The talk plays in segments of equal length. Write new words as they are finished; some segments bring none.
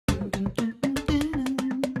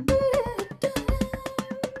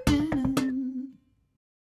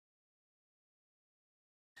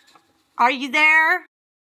Are you there?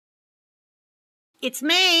 It's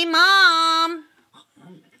me, Mom.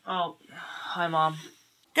 Oh, hi, Mom.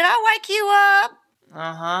 Did I wake you up?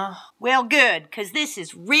 Uh-huh. Well, good, because this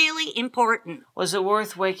is really important. Was it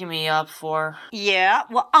worth waking me up for? Yeah,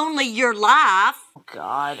 well, only your life. Oh,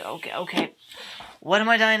 God. Okay. What am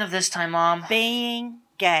I dying of this time, Mom? Being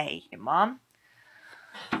gay. Hey, Mom?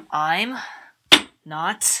 I'm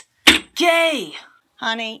not gay.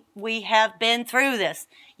 Honey, we have been through this.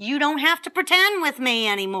 You don't have to pretend with me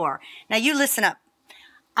anymore. Now, you listen up.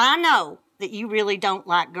 I know that you really don't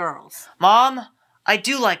like girls. Mom, I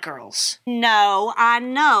do like girls. No, I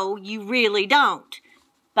know you really don't.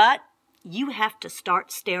 But you have to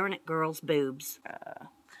start staring at girls' boobs.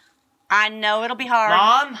 I know it'll be hard.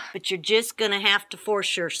 Mom? But you're just going to have to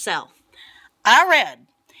force yourself. I read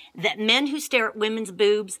that men who stare at women's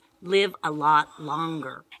boobs live a lot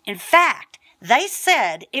longer. In fact, they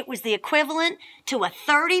said it was the equivalent to a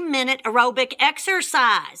 30-minute aerobic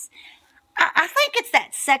exercise. I think it's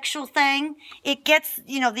that sexual thing. It gets,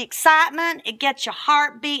 the excitement. It gets your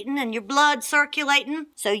heart beating and your blood circulating.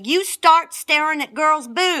 So you start staring at girls'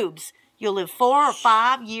 boobs. You'll live 4 or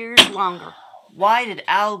 5 years longer. Why did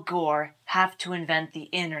Al Gore have to invent the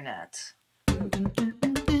internet?